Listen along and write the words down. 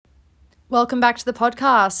Welcome back to the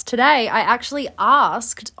podcast. Today, I actually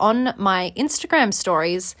asked on my Instagram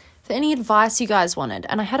stories for any advice you guys wanted.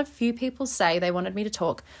 And I had a few people say they wanted me to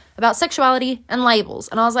talk about sexuality and labels.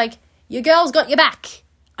 And I was like, your girl's got your back.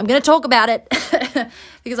 I'm going to talk about it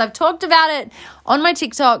because I've talked about it on my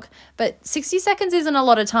TikTok, but 60 seconds isn't a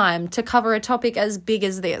lot of time to cover a topic as big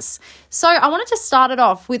as this. So I wanted to start it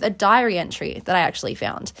off with a diary entry that I actually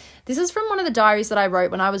found. This is from one of the diaries that I wrote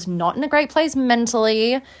when I was not in a great place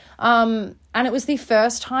mentally. And it was the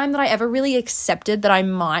first time that I ever really accepted that I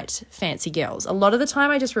might fancy girls. A lot of the time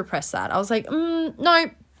I just repressed that. I was like, no,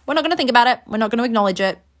 we're not going to think about it. We're not going to acknowledge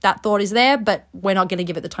it. That thought is there, but we're not going to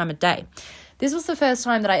give it the time of day. This was the first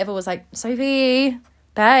time that I ever was like, Sophie,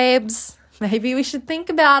 babes, maybe we should think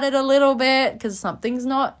about it a little bit because something's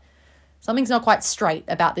not quite straight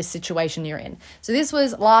about this situation you're in. So this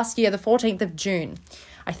was last year, the 14th of June.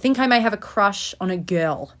 I think I may have a crush on a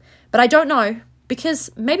girl, but I don't know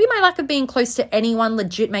because maybe my lack of being close to anyone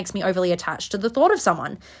legit makes me overly attached to the thought of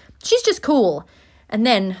someone. She's just cool. And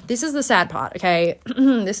then this is the sad part, okay?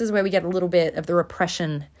 This is where we get a little bit of the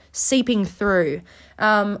repression seeping through.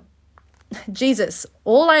 Jesus,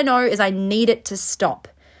 all I know is I need it to stop.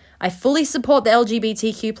 I fully support the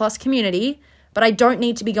LGBTQ plus community, but I don't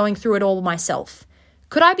need to be going through it all myself.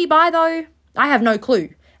 Could I be bi though? I have no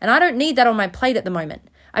clue, and I don't need that on my plate at the moment.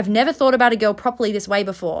 I've never thought about a girl properly this way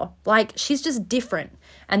before. Like, she's just different.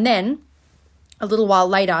 And then, a little while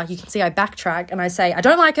later, you can see I backtrack and I say, I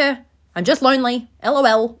don't like her. I'm just lonely.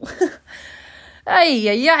 LOL.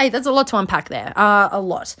 Hey, that's a lot to unpack there. A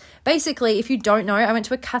lot. Basically, if you don't know, I went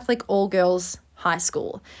to a Catholic all-girls high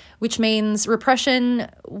school, which means repression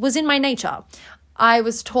was in my nature. I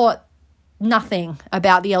was taught nothing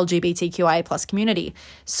about the LGBTQIA plus community.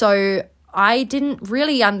 So I didn't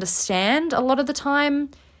really understand a lot of the time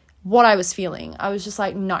what I was feeling. I was just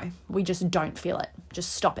like, no, we just don't feel it.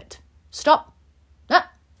 Just stop it. Stop.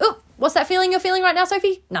 What's that feeling you're feeling right now,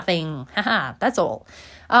 Sophie? Nothing. Haha, that's all.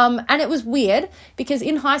 And it was weird because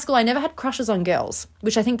in high school, I never had crushes on girls,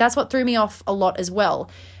 which I think that's what threw me off a lot as well.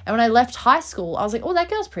 And when I left high school, I was like, oh, that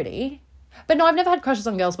girl's pretty. But no, I've never had crushes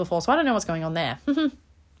on girls before, so I don't know what's going on there.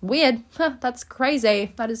 Weird. That's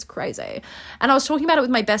crazy. That is crazy. And I was talking about it with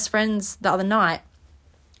my best friends the other night.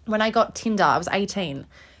 When I got Tinder, I was 18,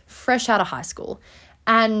 fresh out of high school.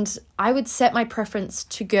 And I would set my preference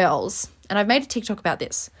to girls. And I've made a TikTok about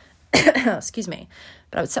this. Excuse me.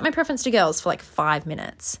 But I would set my preference to girls for like 5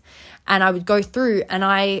 minutes. And I would go through and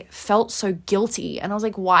I felt so guilty. And I was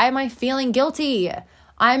like, why am I feeling guilty?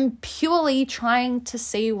 I'm purely trying to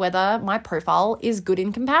see whether my profile is good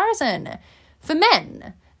in comparison for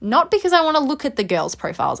men. Not because I want to look at the girls'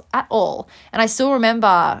 profiles at all. And I still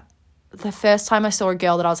remember the first time I saw a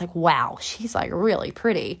girl that I was like, wow, she's like really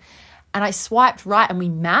pretty. And I swiped right and we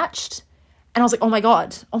matched. And I was like, oh my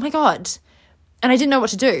God. And I didn't know what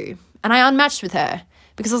to do. And I unmatched with her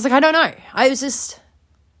because I was like, I don't know. I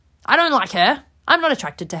don't like her. I'm not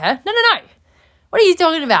attracted to her. No. What are you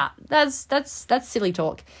talking about? That's silly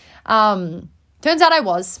talk. Turns out I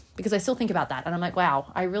was, because I still think about that. And I'm like,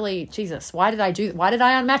 wow, Jesus, why did I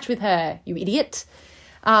unmatch with her? You idiot.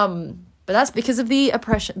 But that's because of the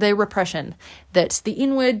repression, that the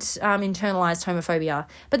inward internalized homophobia.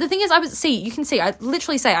 But the thing is, I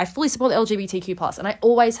literally say I fully support the LGBTQ plus, and I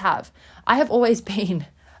always have. I have always been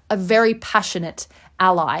a very passionate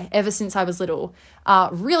ally ever since I was little,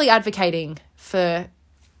 really advocating for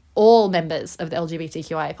all members of the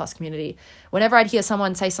LGBTQIA plus community. Whenever I'd hear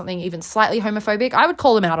someone say something even slightly homophobic, I would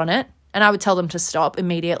call them out on it. And I would tell them to stop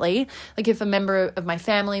immediately. Like if a member of my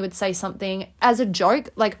family would say something as a joke,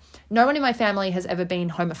 like no one in my family has ever been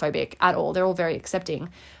homophobic at all. They're all very accepting.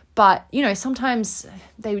 But, sometimes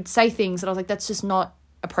they would say things that I was like, that's just not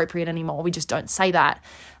appropriate anymore. We just don't say that.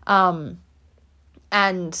 And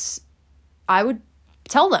I would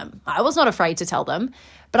tell them. I was not afraid to tell them.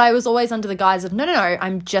 But I was always under the guise of, no,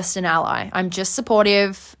 I'm just an ally. I'm just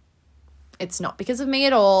supportive. It's not because of me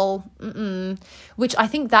at all, which I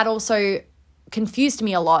think that also confused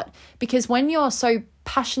me a lot because when you're so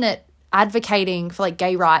passionate advocating for like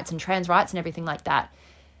gay rights and trans rights and everything like that,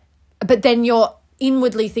 but then you're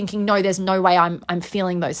inwardly thinking, no, there's no way I'm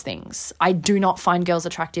feeling those things. I do not find girls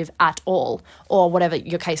attractive at all, or whatever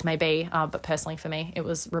your case may be. But personally for me, it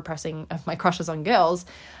was repressing of my crushes on girls.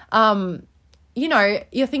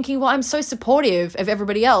 You're thinking, well, I'm so supportive of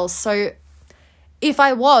everybody else. So if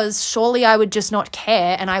I was, surely I would just not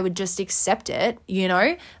care and I would just accept it,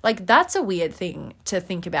 Like, that's a weird thing to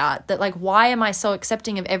think about, that, like, why am I so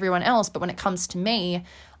accepting of everyone else, but when it comes to me,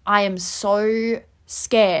 I am so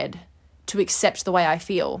scared to accept the way I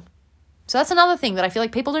feel. So that's another thing that I feel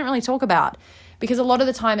like people don't really talk about, because a lot of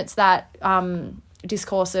the time it's that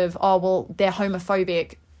discourse of, oh, well, they're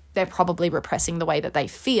homophobic, they're probably repressing the way that they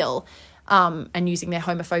feel, and using their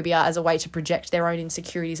homophobia as a way to project their own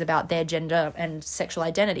insecurities about their gender and sexual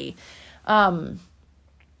identity.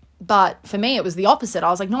 But for me, it was the opposite.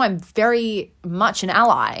 I was like, no, I'm very much an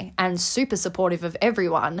ally and super supportive of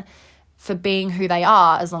everyone for being who they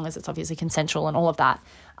are, as long as it's obviously consensual and all of that.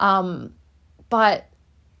 But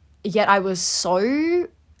yet I was so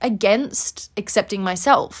against accepting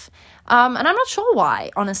myself. And I'm not sure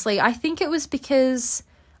why, honestly. I think it was because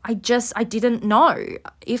I didn't know.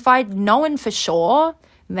 If I'd known for sure,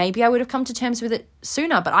 maybe I would have come to terms with it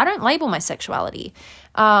sooner, but I don't label my sexuality.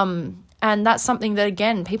 And that's something that,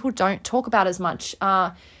 again, people don't talk about as much.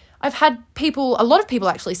 I've had a lot of people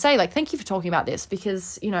actually say, like, thank you for talking about this,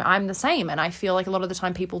 because, you know, I'm the same. And I feel like a lot of the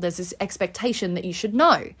time there's this expectation that you should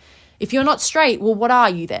know. If you're not straight, well, what are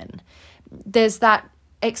you then? There's that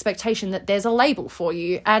expectation that there's a label for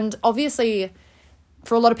you. And obviously,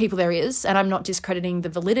 for a lot of people there is, and I'm not discrediting the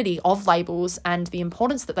validity of labels and the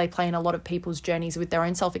importance that they play in a lot of people's journeys with their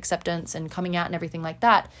own self-acceptance and coming out and everything like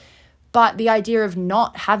that. But the idea of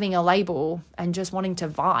not having a label and just wanting to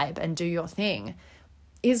vibe and do your thing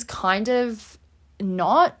is kind of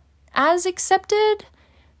not as accepted,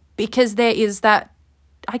 because there is that,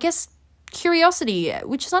 I guess, curiosity,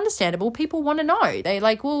 which is understandable. People want to know. They're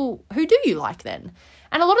like, well, who do you like then?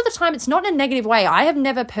 And a lot of the time it's not in a negative way. I have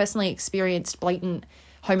never personally experienced blatant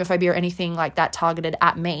homophobia or anything like that targeted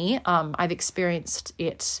at me. I've experienced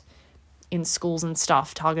it in schools and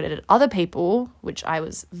stuff targeted at other people, which I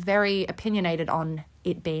was very opinionated on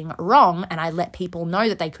it being wrong, and I let people know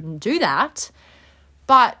that they couldn't do that.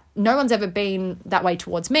 But no one's ever been that way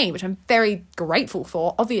towards me, which I'm very grateful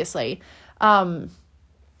for, obviously. What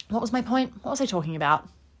was my point? What was I talking about?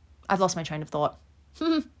 I've lost my train of thought.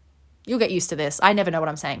 You'll get used to this. I never know what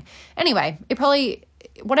I'm saying. Anyway,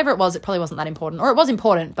 whatever it was, it probably wasn't that important. Or it was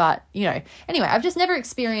important, but, you know. Anyway, I've just never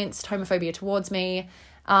experienced homophobia towards me.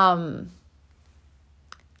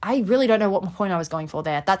 I really don't know what point I was going for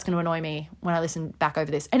there. That's going to annoy me when I listen back over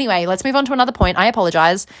this. Anyway, let's move on to another point. I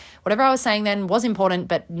apologize. Whatever I was saying then was important,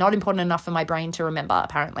 but not important enough for my brain to remember,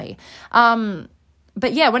 apparently.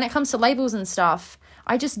 But yeah, when it comes to labels and stuff,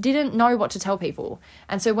 I just didn't know what to tell people.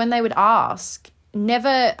 And so when they would ask,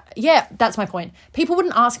 that's my point. People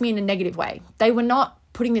wouldn't ask me in a negative way. They were not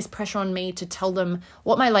putting this pressure on me to tell them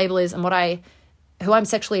what my label is and who I'm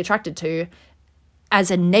sexually attracted to as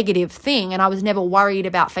a negative thing. And I was never worried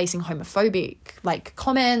about facing homophobic like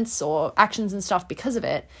comments or actions and stuff because of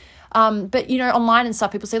it. But, you know, online and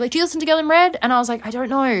stuff, people say, like, do you listen to Girl in Red? And I was like, I don't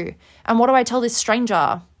know. And what do I tell this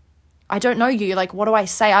stranger? I don't know you. Like, what do I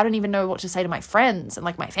say? I don't even know what to say to my friends and,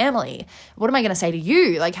 like, my family. What am I going to say to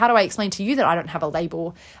you? Like, how do I explain to you that I don't have a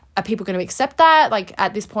label? Are people going to accept that? Like,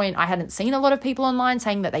 at this point, I hadn't seen a lot of people online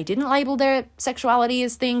saying that they didn't label their sexuality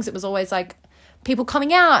as things. It was always, like, people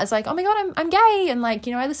coming out as like, oh my God, I'm gay. And like,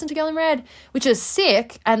 you know, I listen to Girl in Red, which is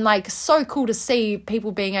sick and like so cool to see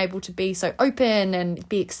people being able to be so open and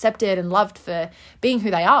be accepted and loved for being who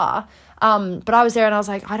they are. But I was there and I was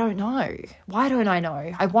like, I don't know. Why don't I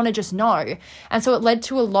know? I want to just know. And so it led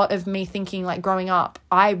to a lot of me thinking, like, growing up,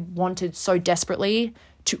 I wanted so desperately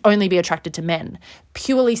to only be attracted to men,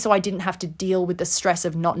 purely so I didn't have to deal with the stress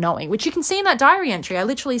of not knowing, which you can see in that diary entry. I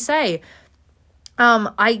literally say,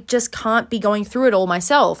 I just can't be going through it all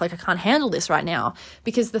myself. Like, I can't handle this right now,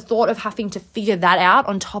 because the thought of having to figure that out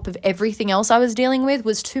on top of everything else I was dealing with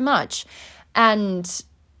was too much. And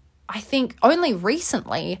I think only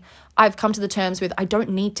recently I've come to the terms with, I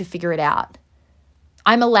don't need to figure it out.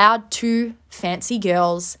 I'm allowed to fancy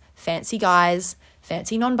girls, fancy guys,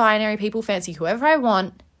 fancy non-binary people, fancy whoever I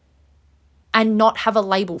want, and not have a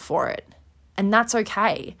label for it. And that's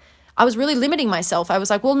okay. I was really limiting myself. I was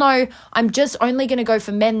like, well, no, I'm just only going to go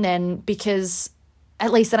for men then, because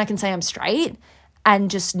at least then I can say I'm straight and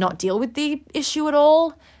just not deal with the issue at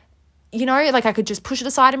all. You know, like, I could just push it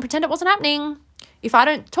aside and pretend it wasn't happening. If I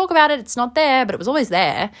don't talk about it, it's not there, but it was always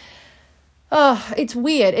there. Oh, it's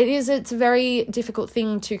weird. It's a very difficult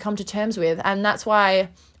thing to come to terms with. And that's why,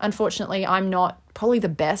 unfortunately, I'm not probably the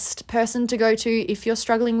best person to go to if you're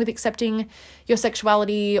struggling with accepting your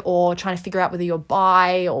sexuality or trying to figure out whether you're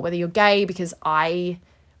bi or whether you're gay, because I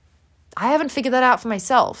haven't figured that out for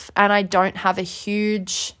myself, and I don't have a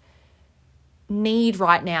huge need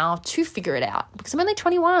right now to figure it out because I'm only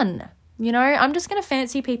 21. You know, I'm just going to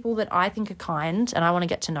fancy people that I think are kind and I want to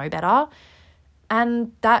get to know better,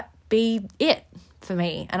 and that be it for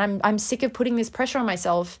me. And I'm sick of putting this pressure on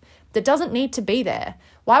myself that doesn't need to be there.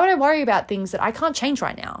 Why would I worry about things that I can't change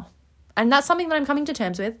right now? And that's something that I'm coming to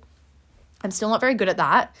terms with. I'm still not very good at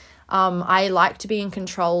that. I like to be in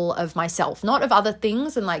control of myself, not of other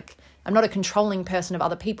things and like I'm not a controlling person of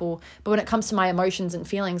other people, but when it comes to my emotions and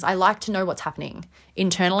feelings, I like to know what's happening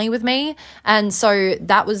internally with me. And so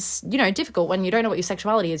that was, difficult when you don't know what your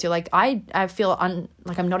sexuality is. You're like, I feel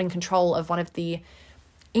like I'm not in control of one of the,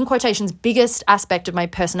 in quotations, biggest aspect of my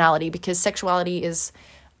personality, because sexuality is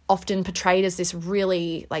often portrayed as this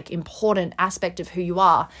really important aspect of who you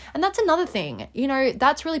are. And that's another thing,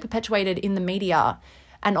 that's really perpetuated in the media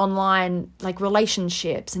and online,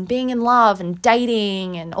 relationships and being in love and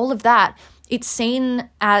dating and all of that. It's seen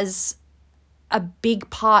as a big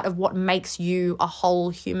part of what makes you a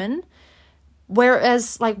whole human.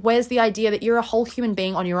 Whereas, where's the idea that you're a whole human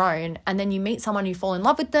being on your own, and then you meet someone, you fall in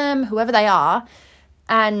love with them, whoever they are,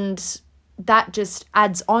 and that just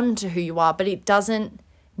adds on to who you are, but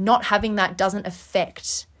not having that doesn't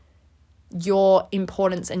affect your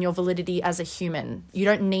importance and your validity as a human. You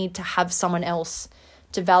don't need to have someone else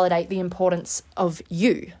to validate the importance of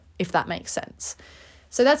you, if that makes sense.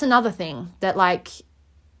 So that's another thing that,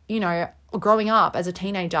 growing up as a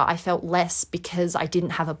teenager, I felt less because I didn't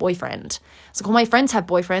have a boyfriend. It's all my friends have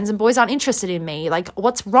boyfriends and boys aren't interested in me.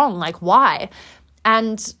 What's wrong? Why?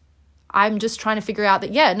 And I'm just trying to figure out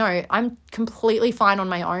that, I'm completely fine on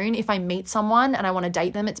my own. If I meet someone and I want to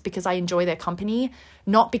date them, it's because I enjoy their company,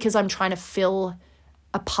 not because I'm trying to fill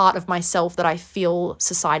a part of myself that I feel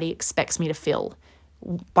society expects me to fill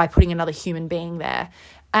by putting another human being there.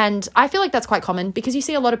 And I feel like that's quite common because you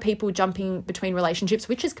see a lot of people jumping between relationships,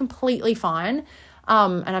 which is completely fine.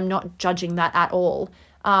 And I'm not judging that at all.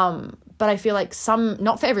 But I feel like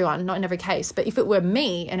not for everyone, not in every case, but if it were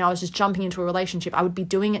me and I was just jumping into a relationship, I would be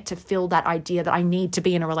doing it to fill that idea that I need to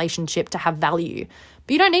be in a relationship to have value.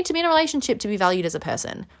 But you don't need to be in a relationship to be valued as a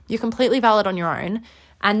person. You're completely valid on your own.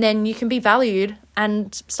 And then you can be valued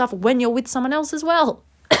and stuff when you're with someone else as well.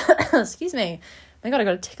 Excuse me. My God, I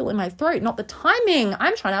got a tickle in my throat, not the timing.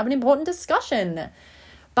 I'm trying to have an important discussion.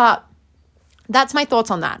 But that's my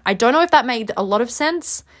thoughts on that. I don't know if that made a lot of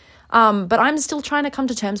sense. But I'm still trying to come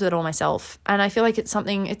to terms with it all myself. And I feel like it's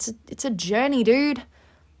a journey, dude.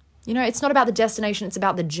 It's not about the destination, it's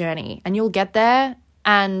about the journey. And you'll get there.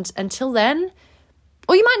 And until then,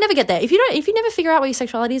 or you might never get there. If you never figure out what your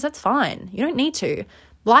sexuality is, that's fine. You don't need to.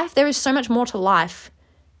 There is so much more to life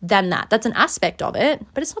than that. That's an aspect of it,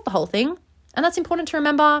 but it's not the whole thing. And that's important to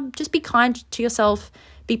remember. Just be kind to yourself,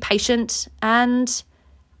 be patient, and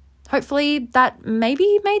hopefully that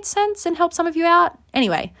maybe made sense and helped some of you out.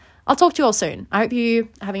 Anyway, I'll talk to you all soon. I hope you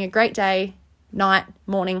are having a great day, night,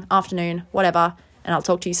 morning, afternoon, whatever, and I'll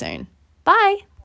talk to you soon. Bye.